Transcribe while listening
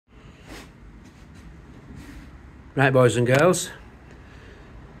Right, boys and girls,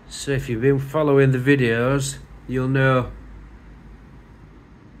 so if you've been following the videos, you'll know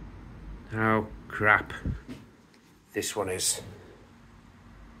how crap this one is.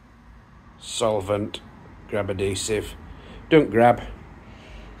 Solvent, grab adhesive, don't grab,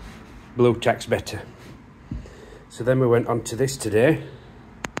 blue tack's better. So then we went on to this today,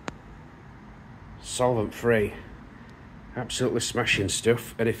 solvent free, absolutely smashing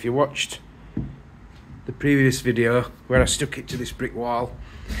stuff. And if you watched the previous video where I stuck it to this brick wall,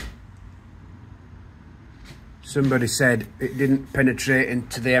 somebody said it didn't penetrate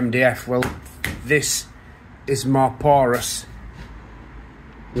into the MDF. Well, this is more porous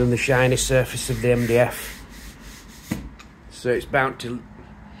than the shiny surface of the MDF, so it's bound to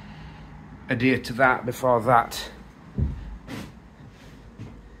adhere to that before that.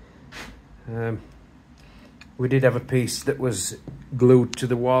 We did have a piece that was glued to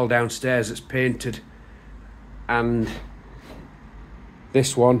the wall downstairs that's painted, and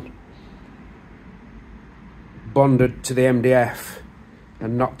this one bonded to the MDF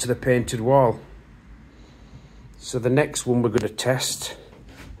and not to the painted wall. So the next one we're going to test,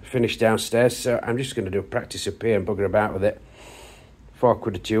 finish downstairs, so I'm just going to do a practice up here and bugger about with it.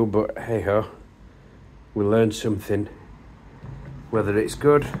 £4 a tube, but hey ho, we learned something, whether it's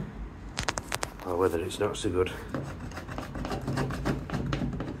good or whether it's not so good.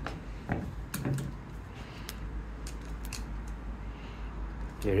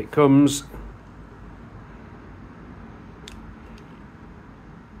 Here it comes.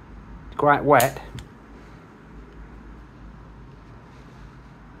 It's quite wet.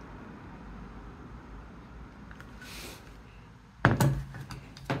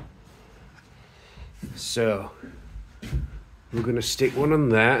 So we're going to stick one on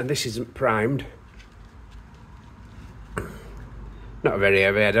there, and this isn't primed. Not very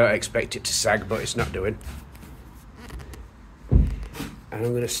heavy, I don't expect it to sag, but it's not doing. And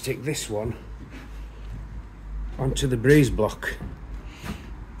I'm going to stick this one onto the breeze block.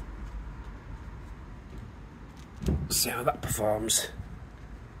 See how that performs.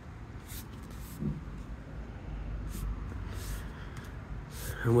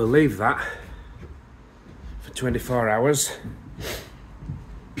 And we'll leave that for 24 hours.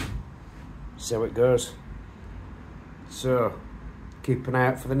 See how it goes. So keep an eye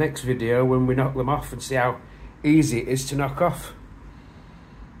out for the next video when we knock them off and see how easy it is to knock off.